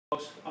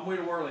folks. I'm with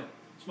Worley.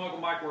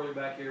 Smoking Mike Worley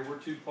back here. We're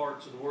two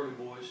parts of the Worley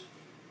boys.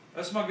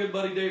 That's my good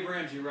buddy Dave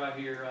Ramsey right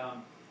here.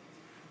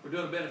 We're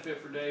doing a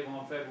benefit for Dave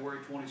on February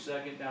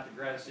 22nd down at the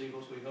Grass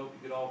Eagles. We hope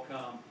you could all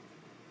come.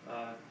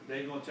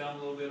 Dave, you want to tell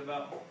them a little bit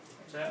about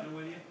what's happening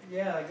with you?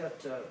 Yeah, I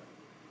got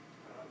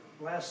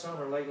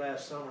late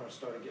last summer, I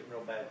started getting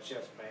real bad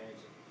chest pains.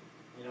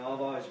 You know,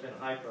 I've always been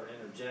hyper and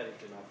energetic,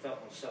 and I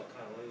felt myself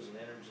kind of losing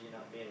energy,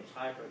 not being as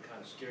hyper. It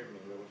kind of scared me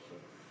a little. So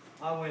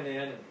I went in,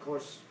 and of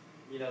course,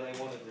 you know, they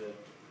wanted to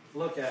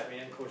look at me,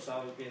 and of course,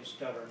 I was being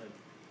stubborn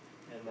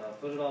and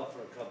put it off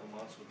for a couple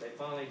months. But they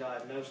finally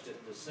diagnosed it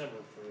in December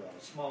for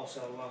small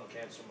cell lung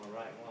cancer in my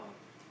right lung,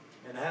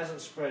 and it hasn't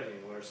spread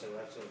anywhere, so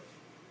that's a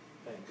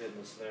thank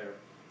goodness there.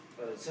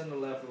 But it's in the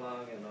left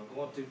lung, and I'm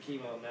going through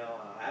chemo now.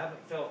 I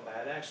haven't felt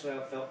bad. Actually,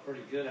 I felt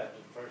pretty good after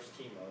the first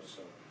chemo.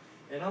 So,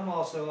 and I'm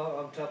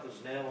tough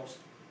as nails.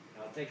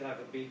 I think I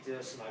could beat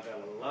this, and I got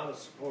a lot of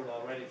support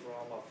already for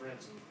all my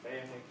friends and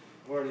family,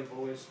 Worley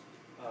boys.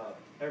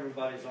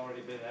 Everybody's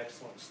already been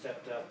excellent,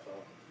 stepped up.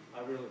 I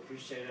really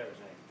appreciate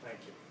everything. Thank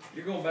you.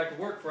 You're going back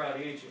to work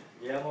Friday, ain't you?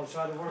 Yeah, I'm going to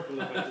try to work a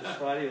little bit this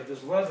Friday. If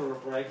this weather will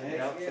break me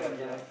up,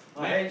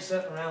 I hate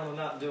sitting around and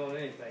not doing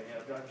anything. You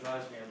know, that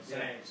drives me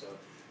insane. So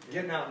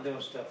getting out and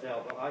doing stuff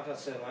out. But like I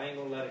said, I ain't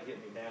going to let it get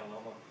me down.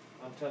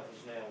 I'm tough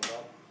as nails. I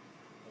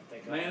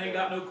think Man ain't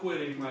got no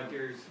quitting right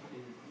there. He's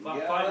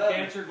fighting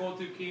cancer, going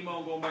through chemo,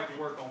 and going back to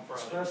work on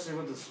Friday. Especially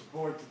with the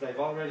support that they've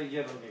already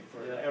given me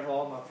for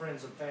all my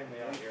friends and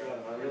family out here.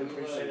 I really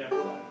appreciate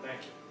everybody.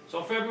 Thank you. So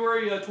on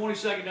February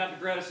 22nd down at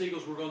the Grass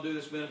Eagles, we're going to do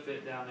this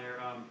benefit down there.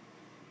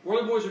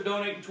 Worley Boys are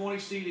donating 20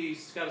 CDs.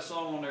 It's got a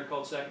song on there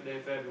called Second Day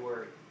of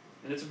February.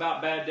 And it's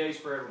about bad days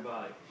for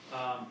everybody.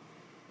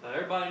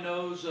 Everybody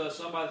knows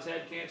somebody that's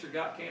had cancer,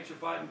 got cancer,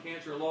 fighting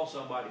cancer, or lost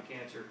somebody to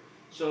cancer.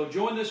 So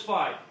join this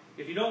fight.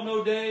 If you don't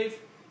know Dave,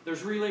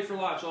 there's Relay for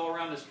Lives all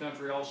around this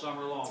country all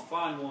summer long.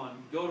 Find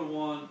one, go to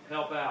one,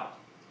 help out.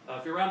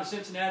 If you're around the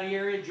Cincinnati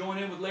area, join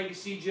in with Lady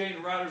CJ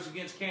and Riders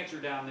Against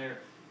Cancer down there.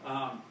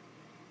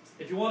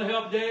 If you want to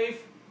help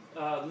Dave,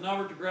 the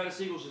number to Grass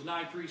Eagles is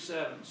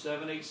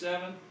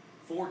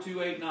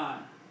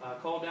 937-787-4289.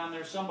 Call down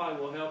there. Somebody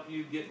will help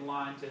you get in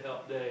line to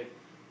help Dave.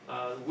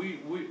 We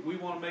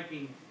want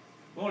to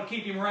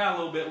keep him around a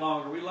little bit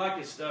longer. We like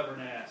his stubborn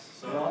ass.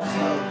 So.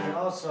 And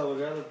also,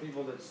 the other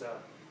people that's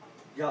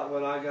got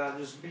what I got,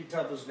 just be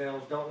tough as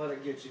nails. Don't let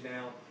it get you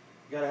down.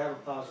 You got to have a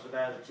positive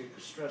attitude,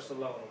 because stress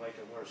alone will make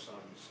it worse on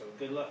you. So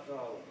good luck to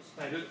all of us.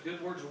 Thank you.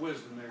 Good words of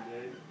wisdom there,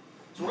 Dave.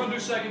 So we're going to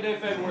do Second Day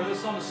of February. This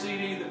is on the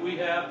CD that we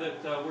have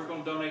that we're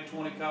going to donate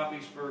 20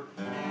 copies for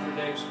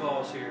Dave's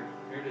cause here.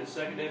 Here it is,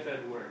 Second Day of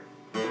February.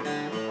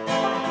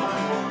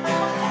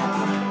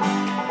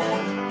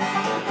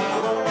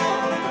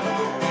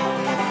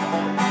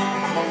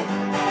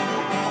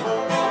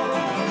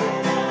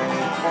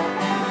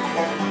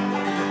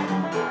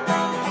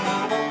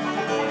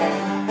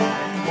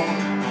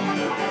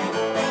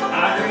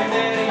 My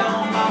granddaddy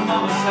on my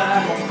mama's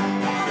side,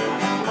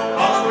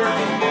 hardest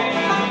working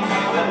man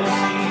you've ever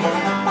seen.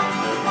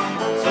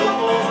 So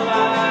full of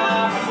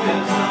life and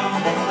wisdom,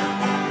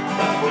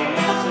 but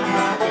cancer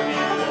took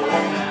him for a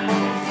time.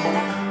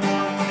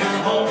 There's a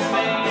homeless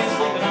man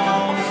sleeping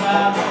on the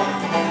sidewalk.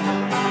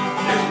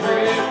 There's a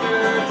drifter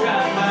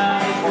trying to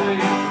find his way.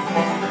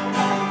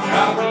 There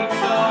are people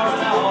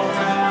starving all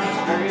around this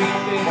great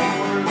big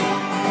world.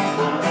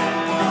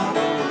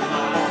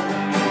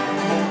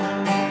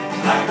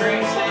 Like a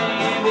green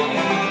sand in the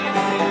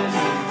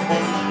desert,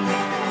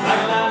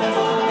 like a lightning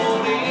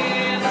bolt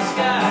in the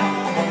sky,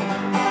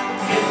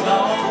 it's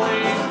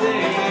always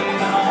there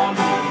to haunt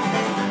you,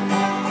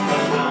 but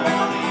it's only a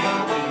thing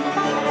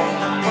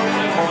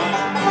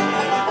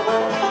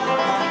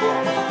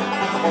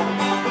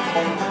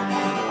all night.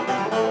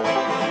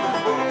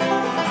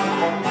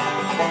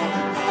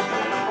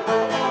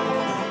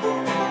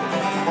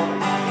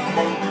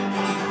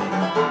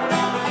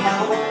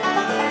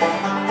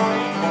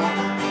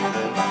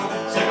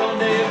 Second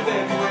day of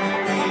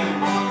February,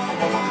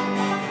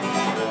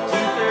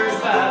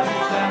 2:35,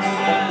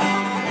 2009.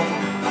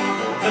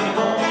 But the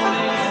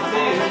morning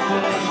tears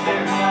just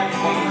staring like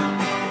me.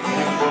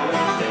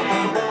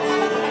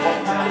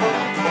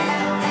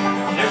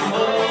 There's a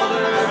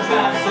mother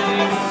trying to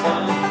save his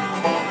son.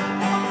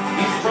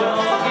 He's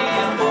drunk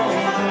and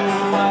going through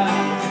the light.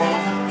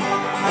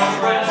 Walks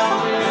around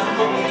with a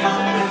monkey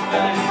on his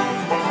back.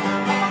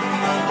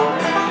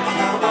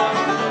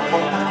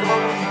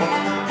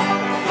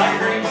 Like a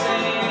green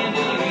sand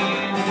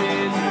in the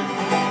desert,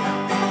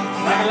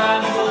 like a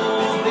lightning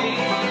bolt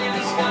in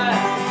the sky,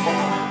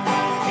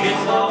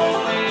 it's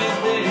always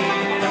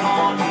there to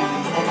haunt you,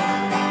 but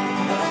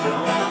it's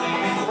only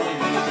a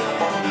thing all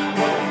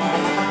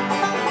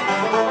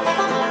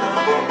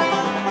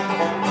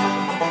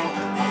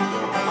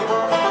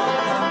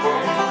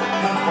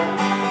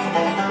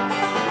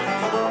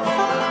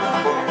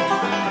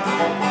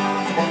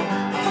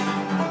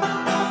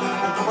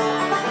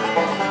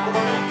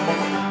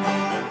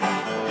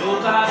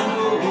Those I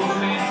know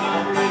man's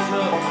number is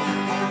low.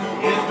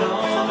 If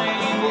don't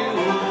mean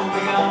you'll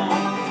be gone.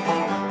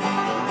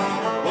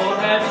 What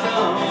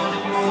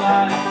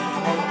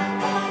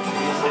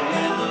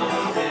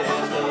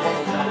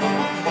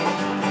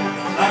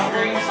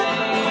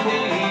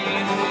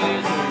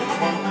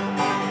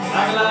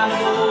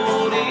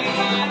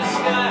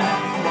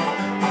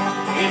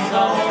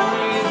long